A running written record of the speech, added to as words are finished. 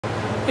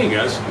Hey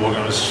guys,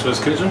 welcome to Mr.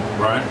 Smith's Kitchen.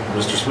 Brian,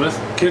 Mr. Smith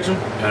Kitchen,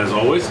 as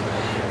always.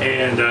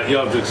 And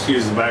you'll have to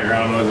excuse the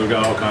background noise. We've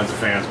got all kinds of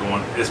fans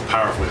going. It's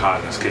powerfully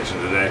hot in this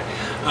kitchen today.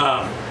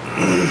 I'm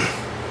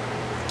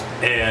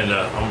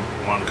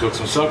wanting to cook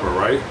some supper,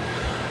 right?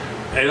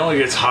 It only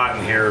gets hot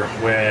in here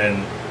when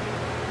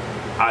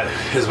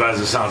as bad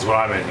as it sounds when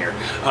I'm in here.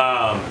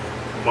 Well,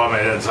 I mean,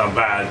 it doesn't sound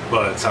bad,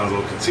 but it sounds a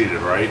little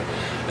conceited, right?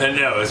 And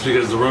no, it's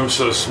because the room's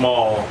so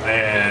small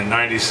and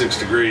 96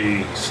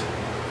 degrees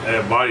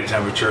at body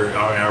temperature.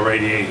 I mean, I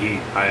radiate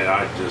heat.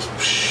 I just,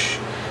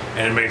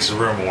 and it makes the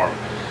room warm.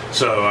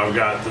 So I've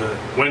got the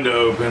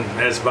window open.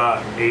 It's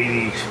about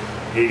 80,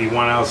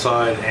 81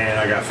 outside, and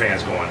I got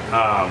fans going.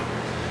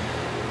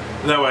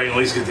 That way I can at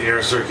least get the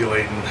air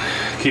circulating,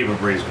 keep a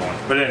breeze going.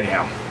 But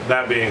anyhow,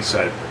 that being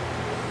said,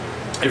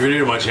 if you're new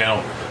to my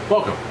channel,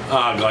 welcome.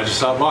 Glad you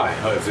stopped by.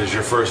 If this is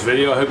your first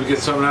video, I hope you get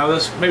something out of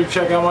this. Maybe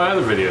check out my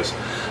other videos,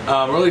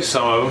 or at least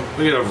some of them.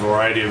 We get a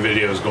variety of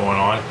videos going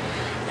on.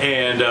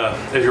 And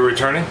if you're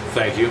returning,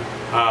 thank you.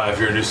 If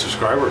you're a new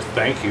subscriber,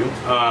 thank you,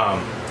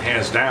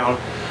 hands down.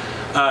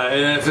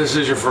 And if this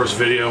is your first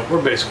video,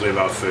 we're basically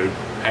about food,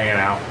 hanging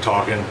out,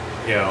 talking,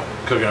 you know,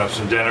 cooking up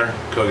some dinner,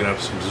 cooking up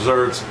some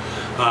desserts,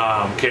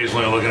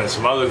 occasionally looking at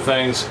some other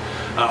things,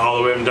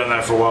 although we haven't done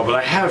that for a while. But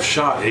I have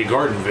shot a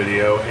garden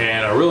video,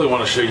 and I really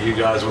want to show you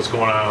guys what's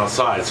going on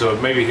outside. So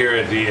maybe here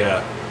at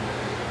the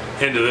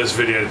end of this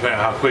video, depending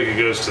on how quick it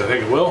goes, because I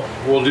think it will,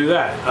 we'll do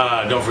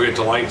that. Don't forget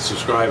to like,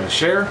 subscribe, and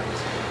share,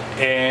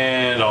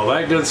 and all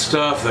that good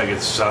stuff. That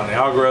gets us out in the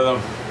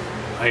algorithm.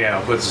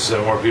 Yeah, puts us in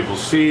more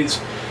people's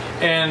feeds.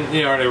 And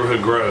you know, our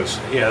neighborhood grows.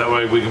 Yeah, that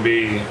way we can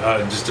be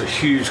just a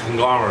huge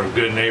conglomerate of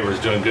good neighbors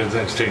doing good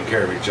things, taking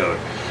care of each other.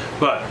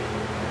 But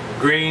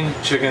green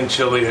chicken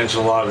chili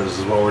enchiladas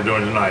is what we're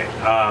doing tonight.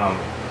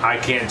 I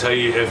can't tell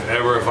you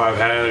if I've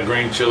had a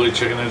green chili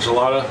chicken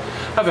enchilada.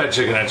 I've had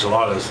chicken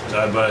enchiladas,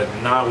 but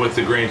not with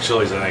the green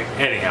chilies, I think.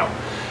 Anyhow,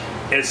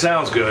 it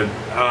sounds good.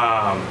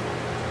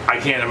 I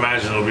can't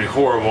imagine it'll be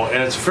horrible,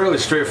 and it's a fairly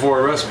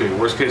straightforward recipe.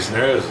 Worst case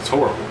scenario is it's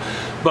horrible.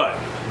 But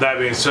that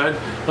being said,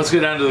 let's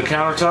get down to the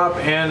countertop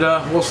and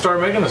we'll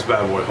start making this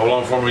bad boy. Hold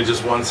on for me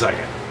just 1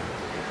 second.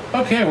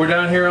 Okay, we're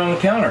down here on the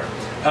counter.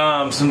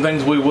 Some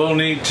things we will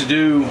need to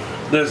do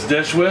this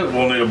dish with.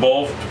 We'll need a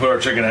bowl to put our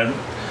chicken in.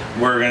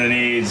 We're going to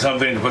need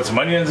something to put some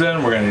onions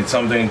in. We're going to need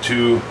something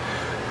to,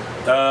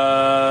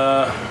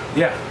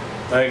 yeah,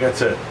 I think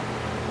that's it.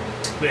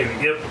 Maybe,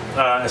 yep.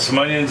 Some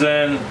onions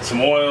in,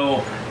 some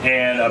oil,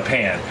 and a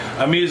pan.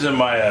 I'm using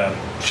my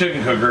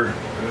chicken cooker,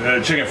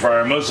 chicken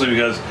fryer, mostly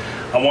because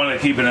I want to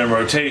keep it in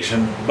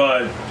rotation,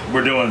 but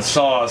we're doing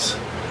sauce,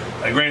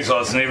 green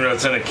sauce, and even though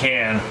it's in a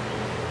can,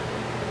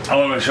 I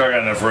want to make sure I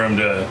got enough room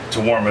to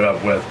warm it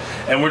up with.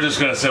 And we're just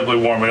going to simply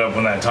warm it up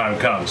when that time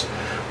comes.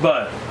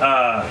 But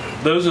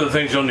those are the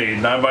things you'll need.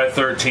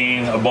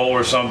 9x13, a bowl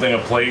or something,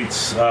 of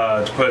plates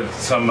to put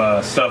some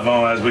stuff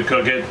on as we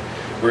cook it.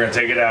 We're going to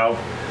take it out.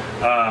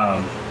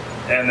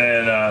 And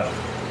then,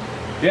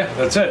 yeah,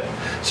 that's it.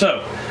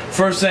 So,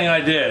 first thing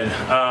I did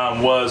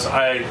was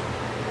I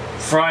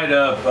fried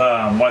up,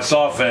 I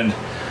softened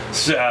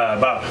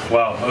about,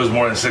 well, it was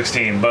more than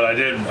 16, but I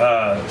did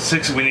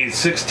we need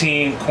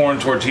 16 corn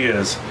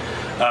tortillas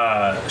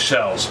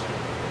shells,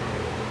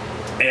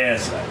 and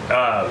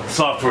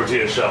soft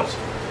tortilla shells.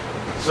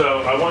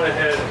 So I went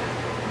ahead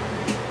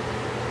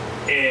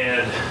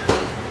and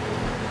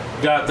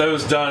got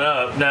those done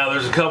up. Now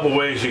there's a couple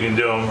ways you can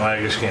do them. I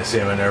just can't see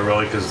them in there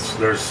really because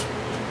there's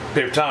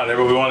paper towel there,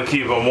 but we want to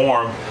keep them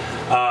warm.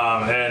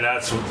 And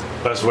that's the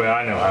best way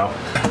I know how.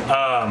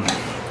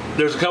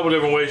 There's a couple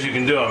different ways you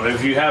can do them.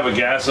 If you have a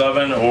gas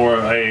oven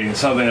or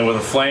something with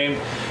a flame,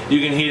 you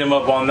can heat them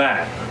up on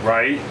that,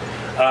 right?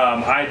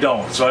 I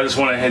don't, so I just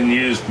went ahead and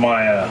used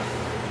my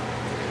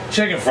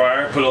chicken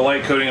fryer, put a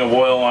light coating of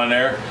oil on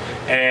there,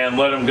 and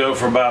let them go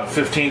for about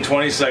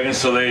 15-20 seconds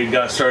so they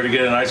started to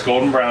get a nice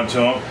golden brown to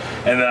them.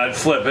 And then I'd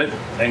flip it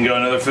and go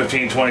another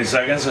 15-20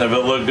 seconds, and if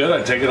it looked good,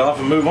 I'd take it off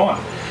and move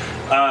on.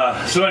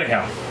 So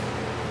anyhow,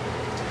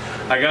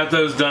 I got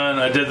those done.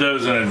 I did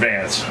those in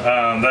advance.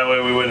 That way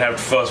we wouldn't have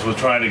to fuss with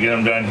trying to get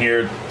them done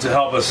here to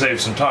help us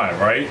save some time,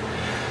 right?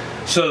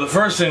 So the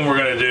first thing we're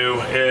going to do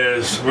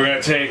is we're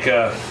going to take,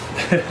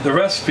 the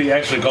recipe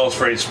actually calls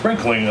for a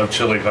sprinkling of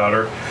chili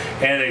powder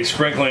and a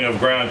sprinkling of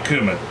ground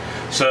cumin.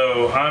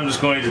 So I'm just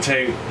going to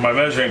take my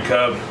measuring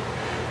cup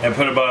and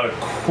put about a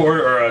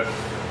quarter, or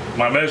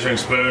my measuring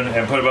spoon,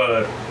 and put about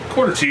a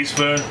quarter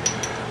teaspoon,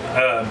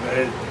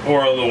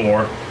 or a little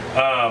more,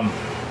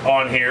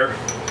 on here.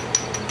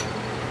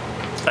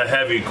 A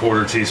heavy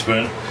quarter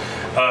teaspoon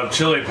of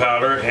chili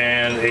powder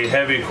and a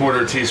heavy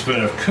quarter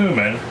teaspoon of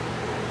cumin.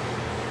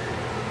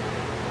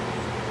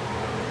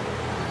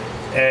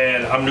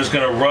 And I'm just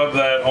going to rub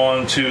that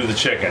onto the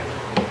chicken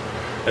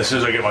as soon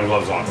as I get my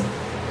gloves on.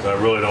 So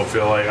I really don't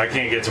feel like I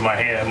can't get to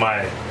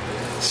my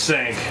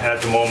sink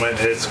at the moment.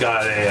 It's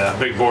got a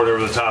big board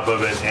over the top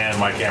of it and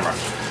my camera.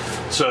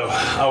 So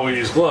I will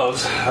use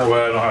gloves, that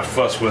way I don't have to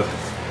fuss with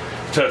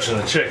touching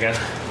the chicken.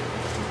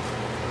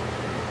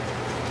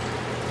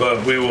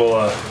 But we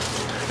will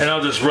and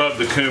I'll just rub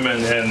the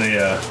cumin and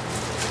the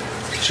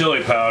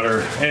chili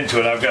powder into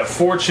it. I've got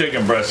 4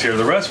 chicken breasts here.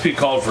 The recipe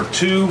called for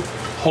 2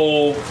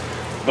 whole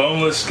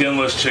boneless,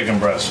 skinless chicken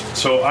breasts.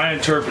 So I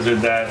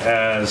interpreted that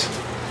as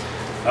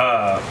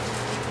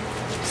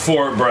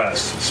 4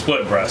 breasts,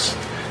 split breasts,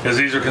 because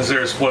these are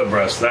considered split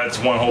breasts. That's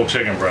 1 whole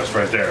chicken breast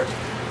right there.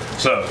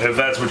 So if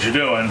that's what you're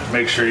doing,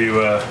 make sure you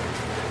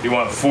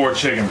want 4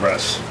 chicken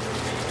breasts.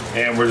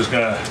 And we're just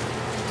gonna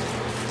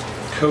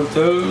coat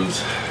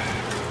those.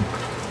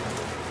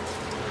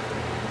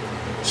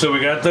 So we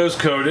got those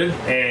coated,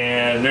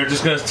 and they're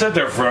just gonna sit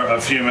there for a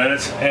few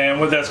minutes. And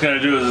what that's gonna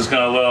do is it's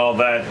gonna let all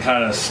that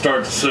kind of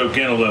start to soak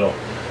in a little.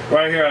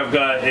 Right here I've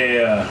got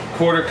a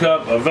 1/4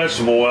 cup of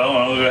vegetable oil, and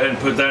I'm gonna go ahead and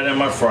put that in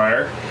my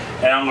fryer,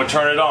 and I'm gonna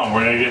turn it on.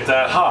 We're gonna get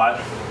that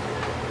hot,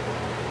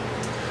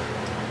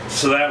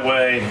 so that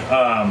way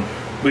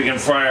we can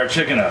fry our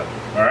chicken up.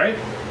 All right.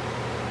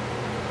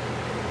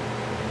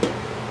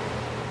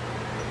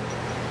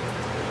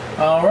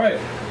 All right.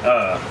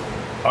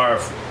 Our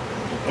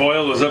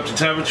oil is up to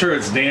temperature.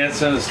 It's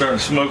dancing. It's starting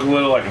to smoke a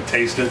little. I can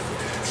taste it.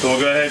 So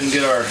we'll go ahead and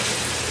get our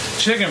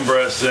chicken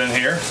breasts in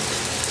here,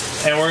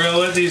 and we're going to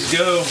let these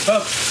go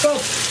about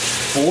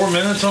 4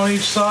 minutes on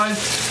each side.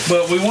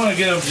 But we want to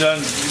get them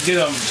done. Get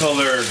them so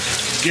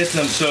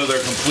they're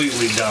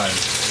completely done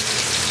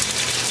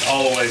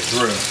all the way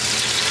through.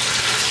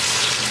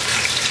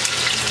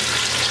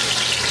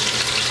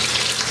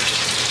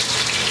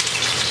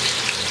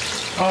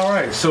 All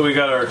right. So we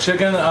got our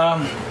chicken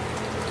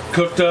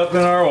cooked up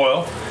in our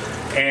oil,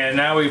 and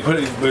now we're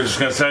just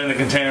going to set it in the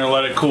container and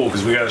let it cool,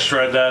 because we got to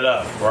shred that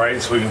up,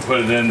 right, so we can put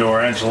it into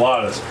our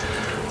enchiladas.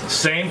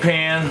 Same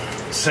pan,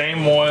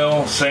 same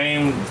oil,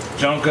 same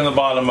junk in the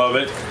bottom of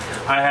it.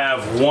 I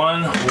have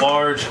 1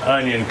 large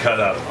onion cut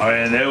up. I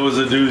mean, it was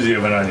a doozy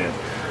of an onion.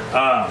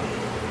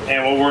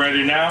 And what we're going to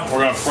do now, we're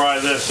going to fry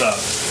this up,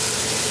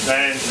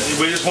 and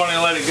we just want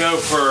to let it go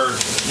for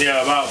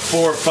about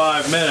 4 or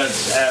 5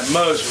 minutes at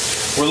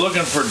most. We're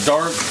looking for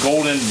dark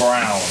golden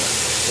brown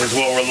is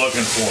what we're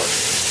looking for,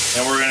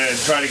 and we're going to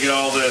try to get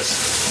all this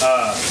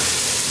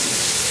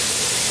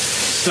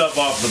stuff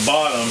off the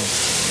bottom,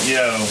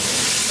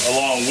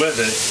 along with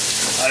it.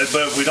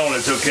 But if we don't,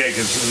 it's okay,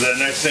 because the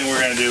next thing we're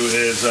going to do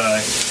is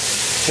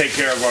take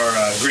care of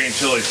our green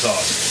chili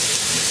sauce.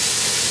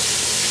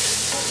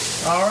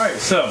 All right,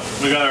 so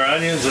we got our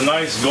onions a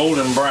nice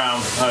golden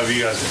brown. I don't know if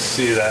you guys can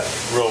see that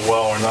real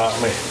well or not.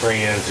 Let me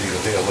bring it in so you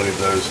can take a look at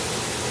those.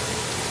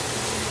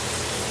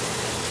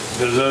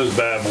 Because those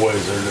bad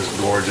boys are just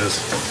gorgeous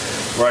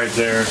right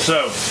there.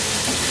 So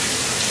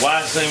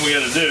last thing we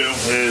got to do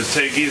is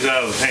take these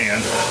out of the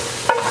pan,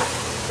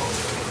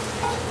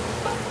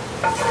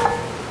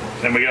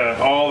 and we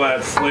got all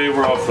that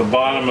flavor off the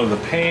bottom of the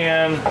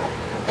pan,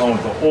 along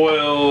with the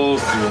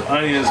oils, the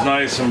onions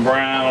nice and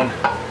brown.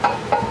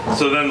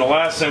 So then the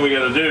last thing we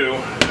got to do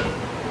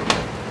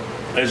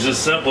is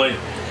just simply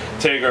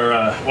take our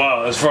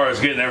well, as far as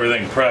getting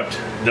everything prepped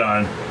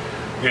done,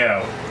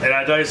 and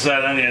I dice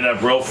that onion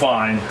up real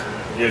fine,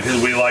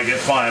 because we like it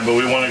fine, but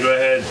we want to go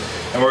ahead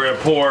and we're going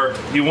to pour,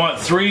 you want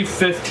 3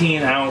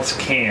 15-ounce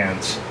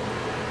cans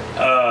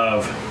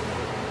of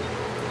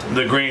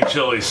the green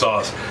chili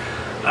sauce.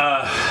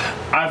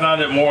 I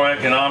found it more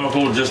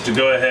economical just to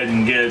go ahead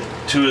and get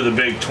 2 of the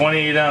big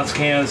 28-ounce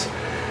cans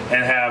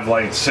and have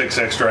like 6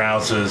 extra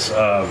ounces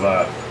of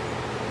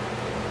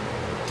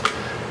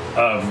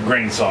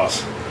green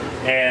sauce.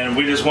 And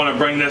we just want to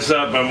bring this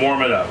up and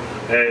warm it up,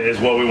 is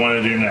what we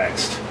want to do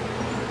next.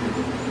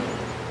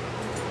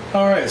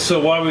 Alright, so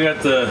while we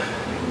got the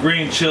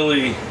green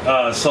chili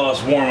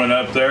sauce warming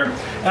up there,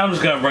 I'm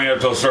just going to bring it up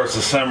until it starts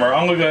to simmer.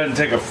 I'm going to go ahead and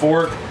take a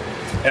fork,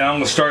 and I'm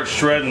going to start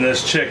shredding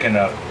this chicken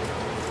up.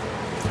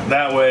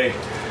 That way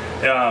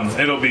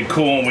it'll be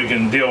cool and we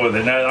can deal with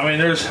it. Now, I mean,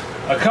 there's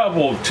a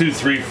couple, 2,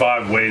 3,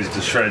 5 ways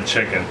to shred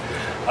chicken.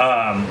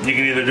 You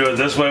can either do it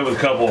this way with a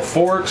couple of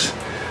forks,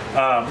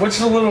 which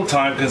is a little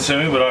time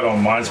consuming, but I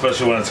don't mind,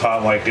 especially when it's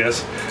hot like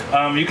this.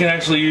 You can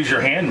actually use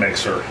your hand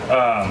mixer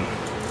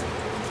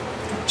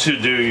to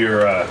do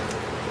your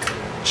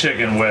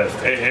chicken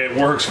with. It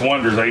works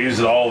wonders. I use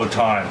it all the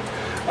time.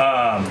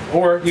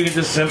 Or you can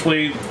just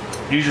simply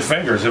use your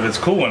fingers if it's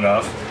cool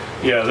enough.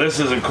 Yeah, this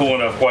isn't cool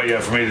enough quite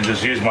yet for me to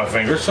just use my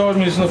fingers, so I'm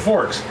using the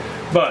forks.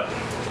 But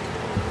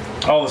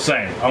all the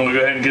same, I'm gonna go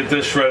ahead and get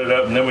this shredded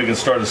up, and then we can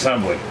start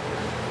assembling.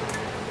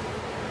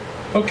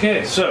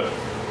 Okay, so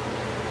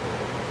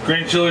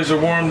green chilies are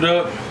warmed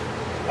up.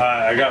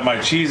 I got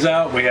my cheese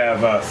out. We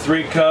have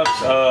 3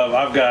 cups of,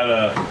 I've got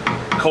a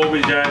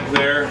Colby Jack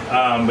there,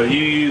 but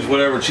you use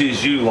whatever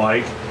cheese you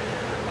like.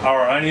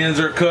 Our onions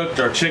are cooked,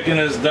 our chicken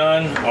is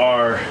done,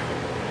 our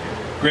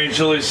green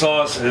chili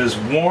sauce is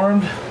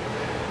warmed.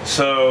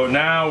 So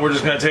now we're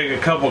just going to take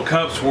a couple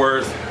cups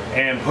worth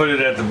and put it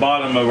at the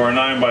bottom of our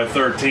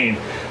 9x13.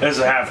 That's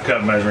a half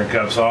cup measuring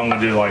cup, so I'm going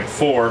to do like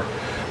 4.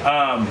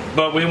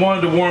 But we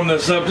wanted to warm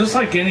this up just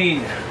like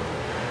any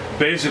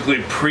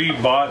basically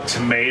pre-bought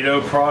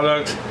tomato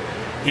product.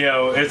 you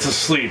know, it's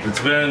asleep.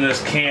 It's been in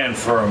this can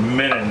for a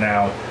minute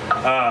now.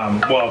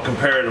 Well,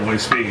 comparatively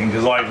speaking,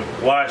 because like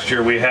last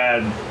year we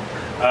had,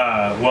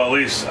 well, at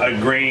least a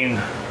green,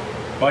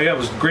 well, yeah, it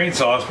was green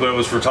sauce, but it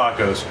was for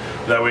tacos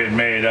that we had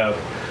made up.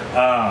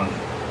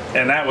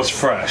 And that was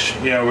fresh.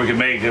 You know, we could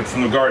make it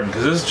from the garden,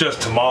 because this is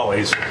just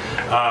tamales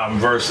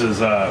versus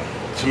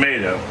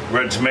tomato,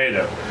 red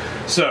tomato.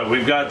 So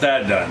we've got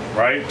that done,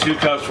 right? 2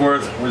 cups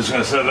worth. We're just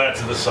going to set that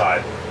to the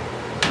side.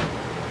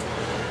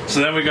 So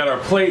then we got our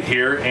plate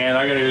here, and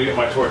I'm going to go get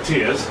my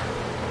tortillas.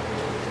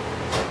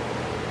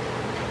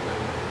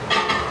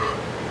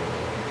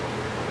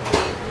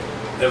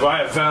 If I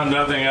have found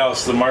nothing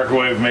else, the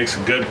microwave makes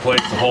a good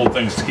place to hold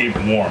things to keep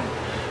them warm.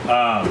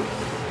 At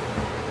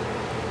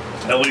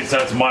least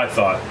that's my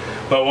thought.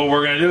 But what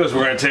we're going to do is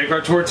we're going to take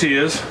our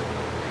tortillas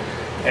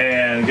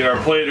and get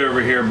our plate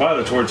over here by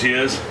the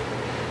tortillas,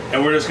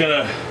 and we're just going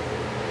to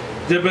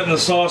dip it in the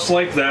sauce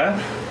like that.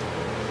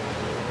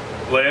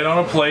 Lay it on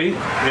a plate,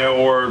 you know,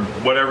 or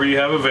whatever you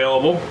have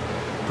available.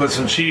 Put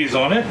some cheese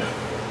on it.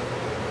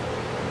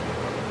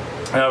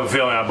 I have a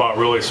feeling I bought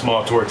really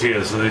small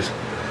tortillas. So these,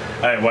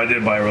 I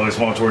did buy really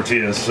small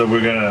tortillas, so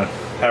we're gonna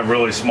have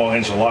really small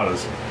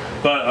enchiladas.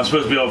 But I'm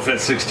supposed to be able to fit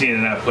 16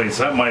 in that plate,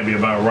 so that might be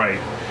about right.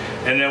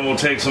 And then we'll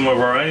take some of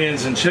our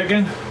onions and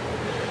chicken,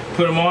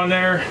 put them on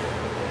there,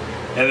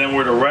 and then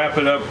we're to wrap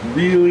it up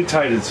really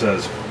tight, it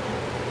says.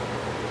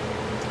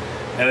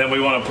 And then we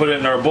want to put it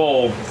in our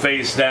bowl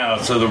face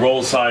down, so the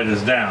roll side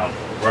is down,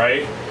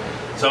 right?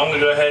 So I'm going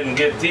to go ahead and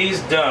get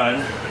these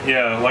done.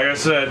 Yeah, like I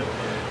said,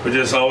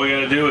 all we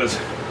got to do is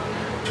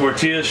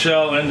tortilla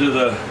shell into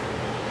the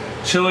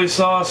chili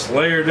sauce,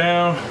 layer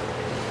down,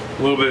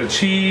 a little bit of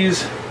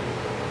cheese,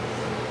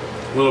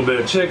 a little bit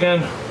of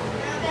chicken,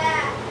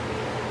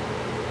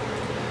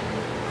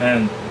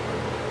 and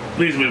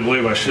leads me to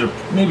believe I should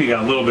have maybe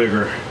got a little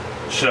bigger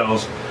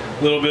shells,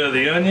 a little bit of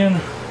the onion.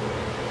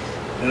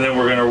 And then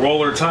we're going to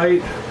roll her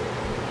tight,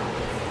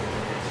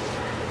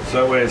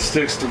 so that way it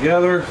sticks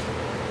together.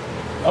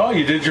 Oh,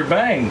 you did your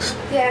bangs.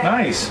 Yeah.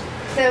 Nice.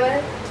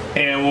 So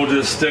and we'll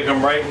just stick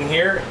them right in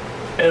here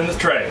in the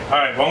tray. All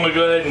right, well, I'm going to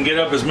go ahead and get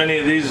up as many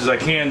of these as I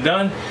can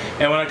done.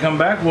 And when I come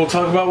back, we'll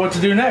talk about what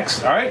to do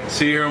next. All right,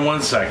 see you here in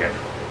 1 second.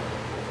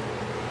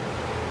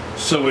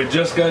 So we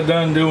just got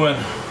done doing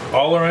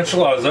all our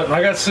enchiladas. And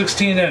I got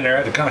 16 in there. I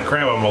had to kind of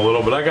cram them a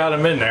little, but I got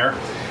them in there.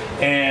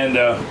 And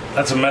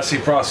that's a messy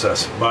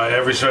process by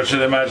every stretch of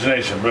the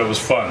imagination, but it was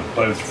fun,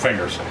 play with your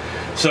fingers.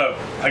 So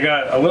I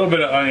got a little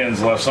bit of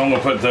onions left, so I'm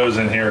gonna put those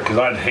in here because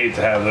I'd hate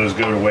to have those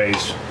go to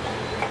waste,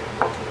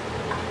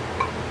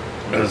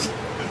 because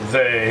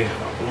they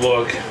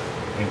look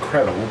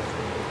incredible.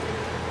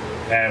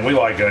 And we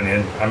like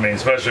onion. I mean,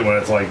 especially when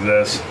it's like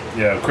this.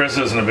 Yeah, Chris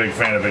isn't a big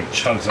fan of big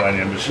chunks of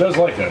onion, but she does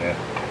like onion.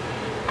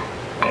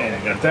 And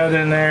I got that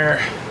in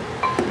there.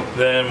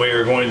 Then we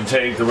are going to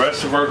take the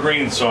rest of our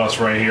green sauce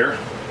right here,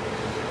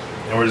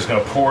 and we're just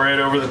going to pour it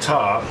over the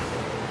top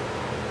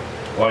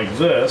like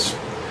this.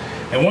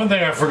 And one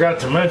thing I forgot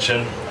to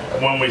mention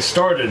when we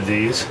started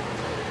these,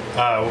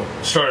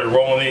 started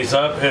rolling these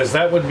up, is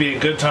that would be a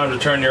good time to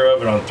turn your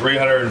oven on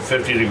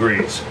 350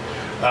 degrees.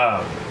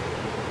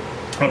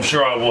 I'm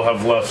sure I will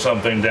have left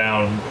something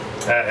down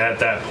at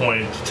that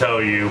point to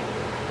tell you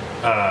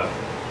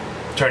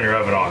turn your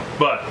oven on,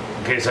 but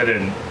in case I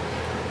didn't,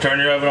 turn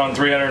your oven on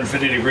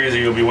 350 degrees or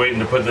you'll be waiting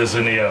to put this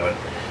in the oven.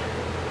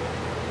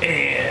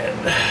 And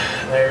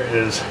there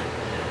is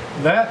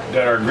that.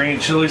 Got our green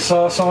chili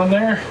sauce on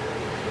there.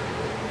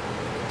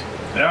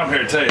 And I'm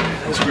here to tell you,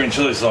 this green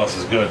chili sauce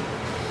is good.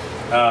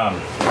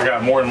 I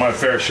got more than my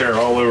fair share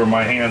all over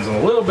my hands and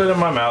a little bit in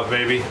my mouth,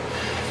 baby.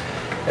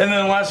 And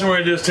then the last thing we're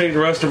going to do is take the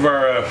rest of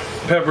our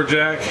pepper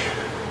jack,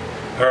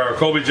 or our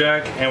Colby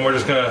jack, and we're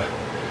just going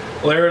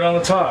to layer it on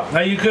the top.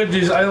 Now you could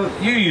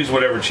use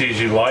whatever cheese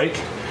you like.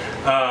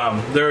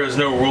 There is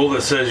no rule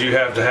that says you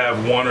have to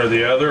have one or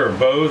the other, or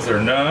both,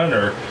 or none,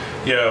 or,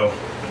 you know,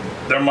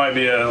 there might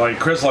be like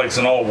Chris likes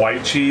an all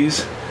white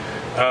cheese.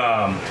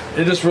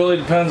 It just really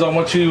depends on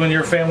what you and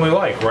your family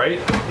like, right?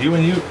 You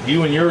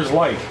and yours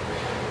like.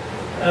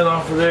 And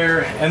off of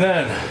there, and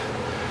then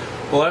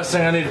the last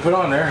thing I need to put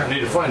on there, I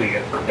need to find it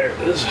again. There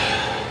it is.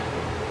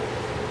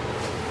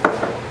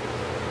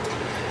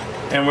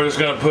 And we're just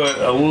going to put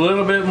a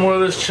little bit more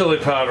of this chili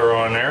powder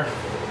on there.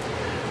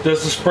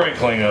 Just a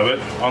sprinkling of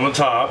it on the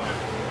top.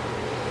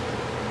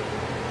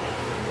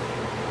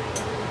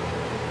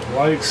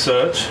 Like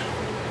such.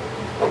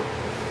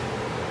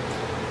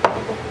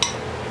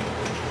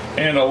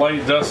 And a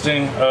light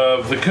dusting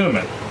of the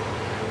cumin.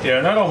 Yeah,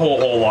 not a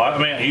whole lot. I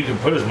mean, you can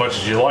put as much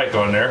as you like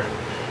on there,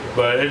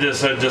 but it just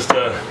said just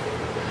a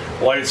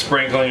light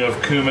sprinkling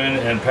of cumin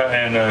and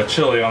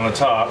chili on the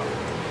top.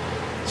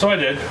 So I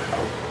did.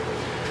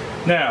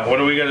 Now, what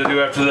do we got to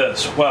do after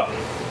this? Well,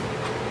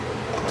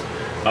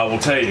 I will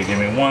tell you. Give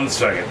me 1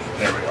 second.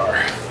 There we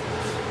are.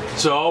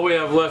 So all we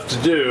have left to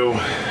do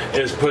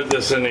is put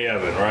this in the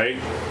oven, right?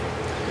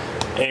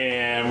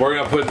 And we're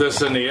going to put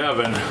this in the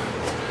oven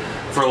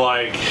for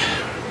like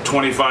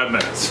 25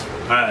 minutes,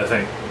 I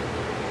think.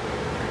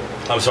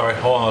 I'm sorry,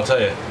 hold on, I'll tell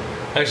you.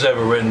 Actually, I have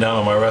it written down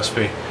on my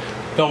recipe.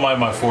 Don't mind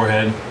my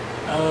forehead.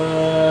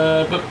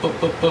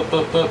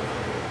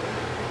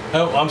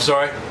 Oh, I'm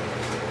sorry.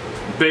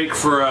 Bake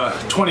for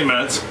 20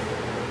 minutes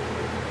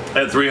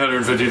at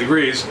 350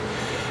 degrees.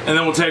 And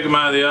then we'll take them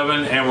out of the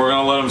oven and we're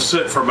gonna let them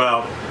sit for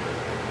about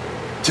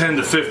 10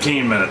 to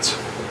 15 minutes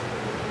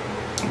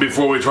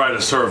before we try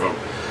to serve them.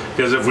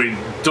 Because if we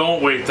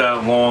don't wait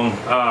that long,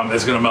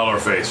 it's gonna melt our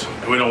face.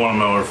 We don't wanna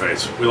melt our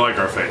face. We like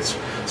our face.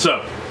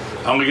 So,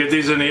 I'm gonna get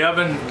these in the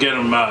oven, get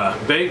them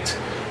baked,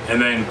 and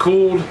then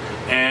cooled.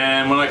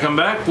 And when I come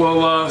back,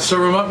 we'll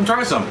serve them up and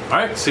try some. All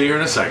right, see you here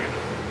in a second.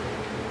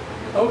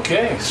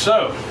 Okay,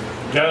 so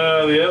got it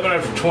out of the oven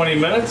after 20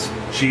 minutes.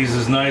 Cheese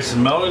is nice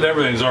and melted.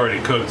 Everything's already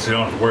cooked, so you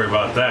don't have to worry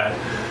about that.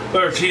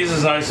 But our cheese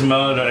is nice and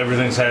melted.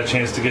 Everything's had a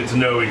chance to get to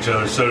know each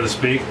other, so to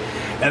speak.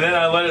 And then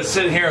I let it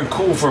sit here and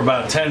cool for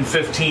about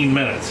 10-15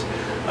 minutes.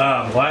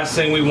 Last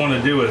thing we want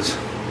to do is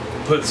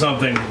put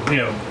something, you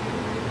know,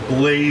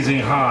 blazing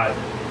hot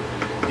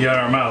in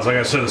our mouths. Like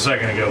I said a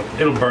second ago,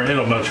 it'll burn,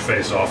 it'll melt your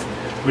face off.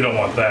 We don't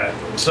want that.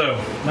 So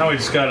now we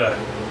just gotta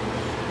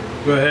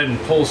go ahead and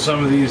pull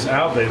some of these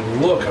out. They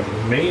look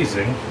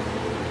amazing.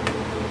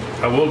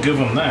 I will give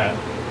them that.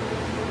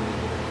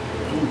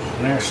 Ooh,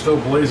 and they're still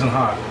blazing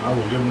hot. I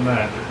will give them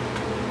that.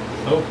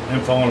 Oh,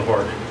 and falling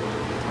apart.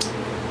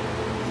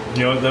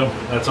 You know what though?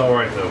 That's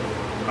alright though.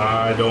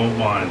 I don't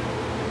mind.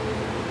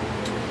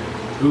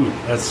 Ooh,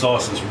 that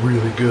sauce is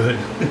really good.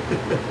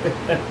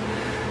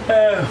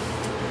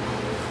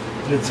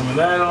 Get some of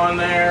that on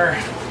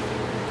there.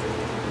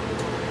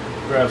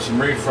 Grab some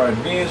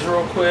refried beans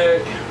real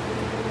quick.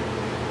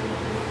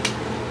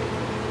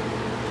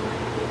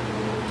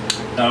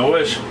 Now, I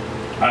wish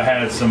I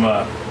had some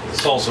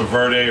salsa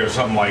verde or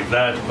something like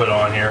that to put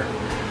on here,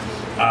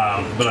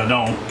 but I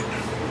don't.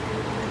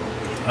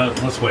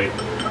 Let's wait.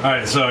 All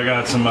right, so I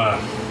got some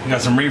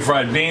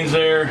refried beans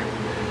there,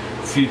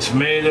 a few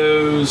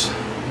tomatoes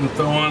to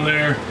throw on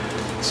there,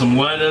 some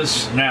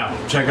lettuce. Now,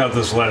 check out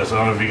this lettuce. I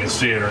don't know if you can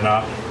see it or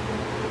not,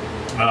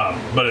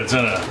 but it's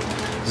in a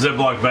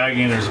Ziploc baggie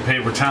and there's a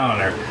paper towel in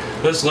there.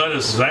 This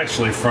lettuce is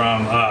actually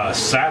from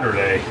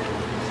Saturday,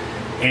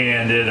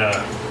 and it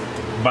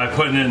by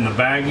putting it in the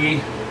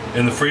baggie,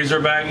 in the freezer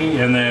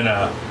baggie, and then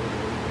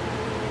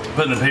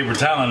putting the paper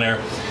towel in there,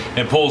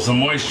 it pulls the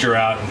moisture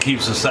out and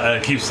keeps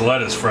the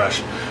lettuce fresh,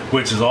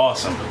 which is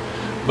awesome.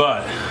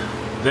 But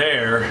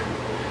there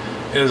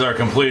is our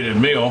completed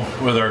meal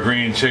with our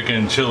green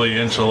chicken chili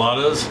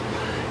enchiladas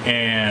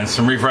and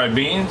some refried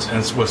beans,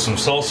 and with some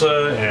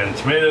salsa and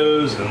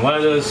tomatoes and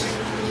lettuce.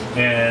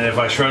 And if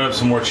I shred up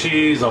some more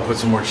cheese, I'll put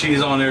some more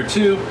cheese on there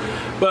too.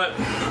 But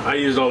I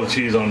used all the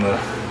cheese on the,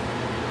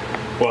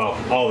 well,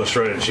 all the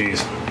shredded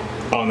cheese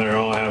on there.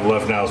 All I have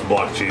left now is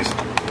block cheese.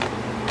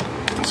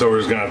 So we're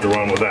just gonna have to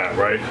run with that,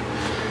 right?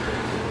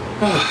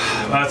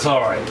 That's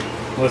all right.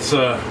 Let's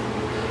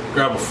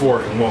grab a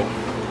fork and we'll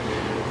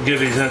give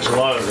these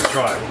enchiladas a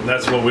try.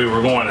 That's what we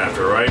were going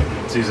after, right?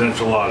 It's these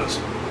enchiladas.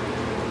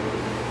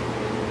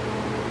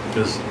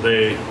 Because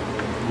they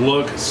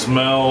look,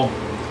 smell.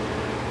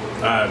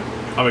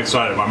 I'm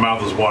excited. My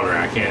mouth is watering.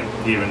 I can't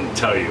even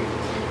tell you.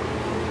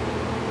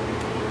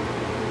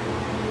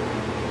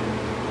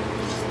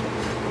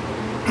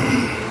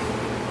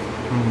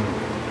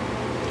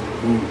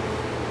 Ooh.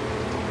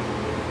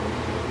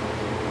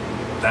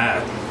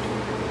 That.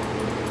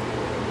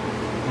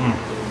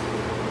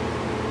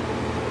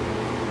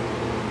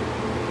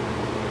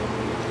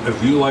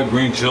 If you like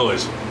green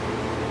chilies,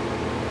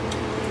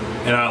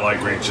 and I like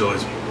green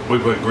chilies, we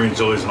put green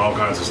chilies in all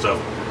kinds of stuff.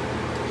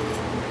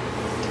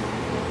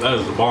 That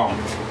is the bomb.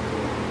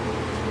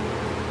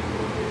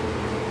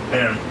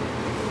 And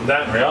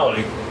that in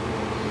reality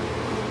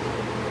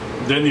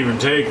didn't even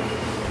take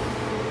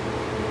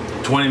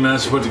 20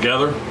 minutes to put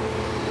together,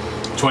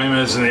 20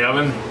 minutes in the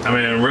oven. I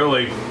mean,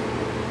 really,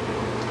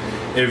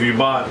 if you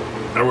bought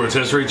a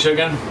rotisserie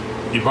chicken,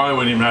 you probably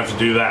wouldn't even have to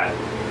do that.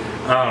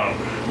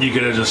 You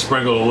could have just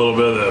sprinkled a little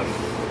bit of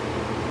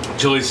the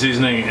chili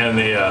seasoning and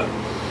the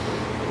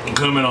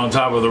cumin on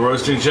top of the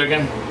roasting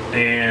chicken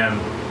and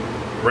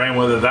ran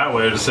with it that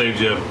way. It saved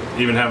you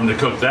even having to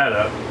cook that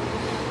up.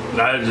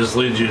 That just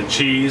leads you to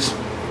cheese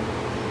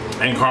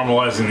and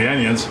caramelizing the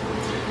onions,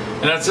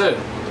 and that's it.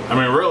 I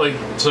mean, really.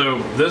 So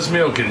this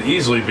meal could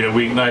easily be a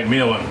weeknight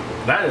meal, and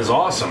that is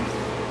awesome.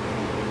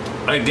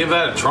 I'd give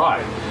that a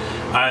try.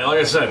 Like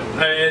I said,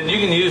 and you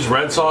can use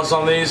red sauce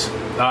on these.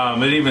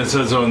 It even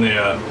says on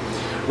the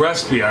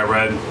recipe I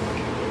read,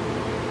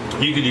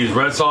 you could use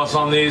red sauce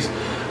on these.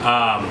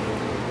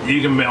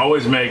 You can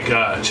always make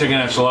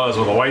chicken enchiladas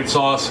with a white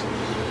sauce.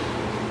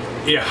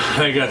 Yeah, I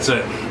think that's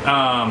it.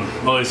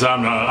 At least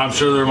I'm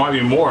sure there might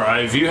be more.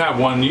 If you have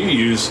one you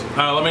use,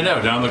 let me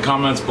know down in the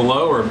comments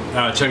below, or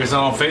check us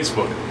out on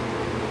Facebook.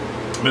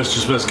 Mr.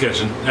 Smith's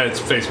Kitchen. It's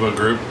a Facebook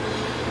group.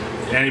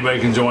 Anybody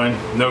can join.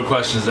 No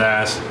questions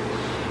asked.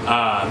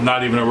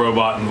 Not even a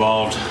robot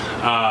involved.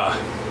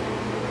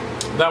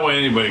 That way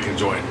anybody can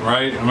join,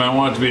 right? I mean, I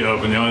want it to be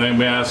open. The only thing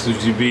we ask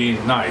is you be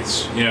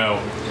nice, you know.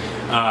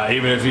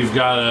 Even if you've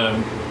got a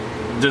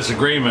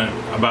disagreement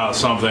about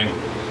something,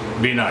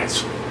 be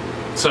nice.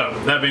 So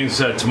that being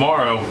said,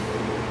 tomorrow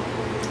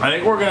I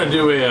think we're gonna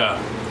do a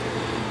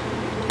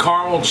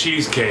caramel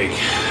cheesecake.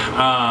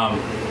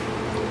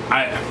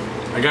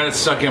 I got it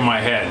stuck in my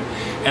head,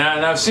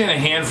 and I've seen a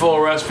handful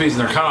of recipes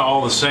and they're kind of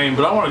all the same,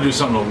 but I want to do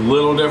something a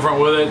little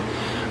different with it,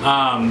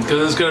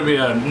 because it's going to be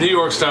a New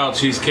York style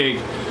cheesecake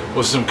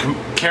with some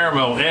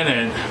caramel in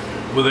it,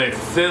 with a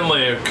thin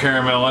layer of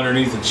caramel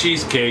underneath the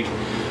cheesecake,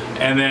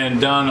 and then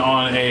done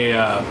on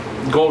a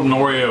golden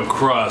Oreo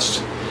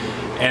crust.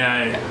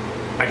 And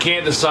I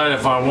can't decide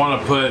if I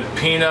want to put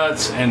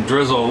peanuts and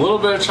drizzle a little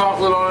bit of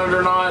chocolate on it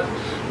or not,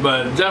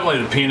 but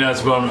definitely the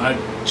peanuts. But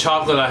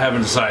chocolate I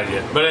haven't decided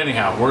yet. But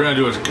anyhow, we're going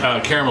to do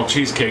a caramel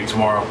cheesecake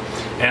tomorrow,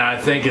 and I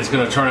think it's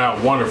going to turn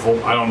out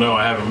wonderful. I don't know,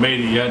 I haven't made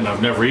it yet, and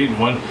I've never eaten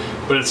one,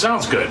 but it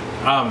sounds good.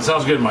 It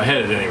sounds good in my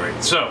head at any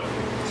rate. So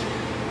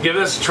give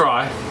this a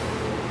try,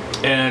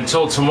 and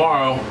until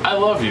tomorrow, I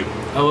love you.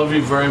 I love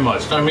you very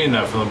much. I mean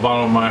that from the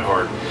bottom of my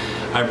heart.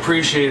 I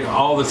appreciate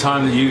all the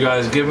time that you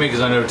guys give me,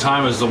 because I know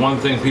time is the one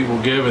thing people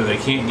give and they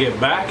can't get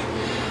back.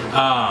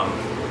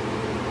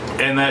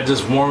 And that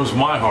just warms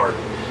my heart.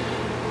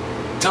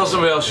 Tell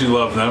somebody else you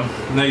love them,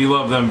 and that you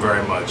love them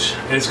very much.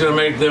 It's going to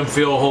make them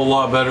feel a whole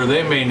lot better.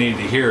 They may need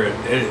to hear it.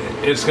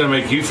 It's going to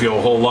make you feel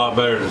a whole lot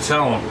better to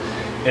tell them.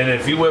 And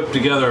if you whip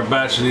together a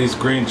batch of these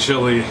green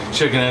chili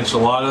chicken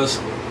enchiladas,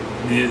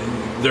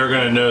 they're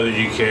going to know that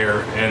you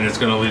care, and it's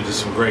going to lead to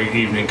some great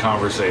evening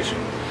conversation.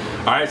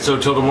 Alright, so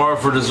till tomorrow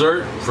for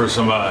dessert, for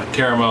some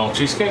caramel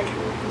cheesecake.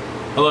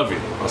 I love you.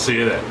 I'll see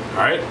you then.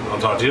 Alright, I'll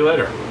talk to you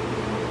later.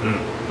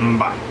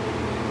 Bye.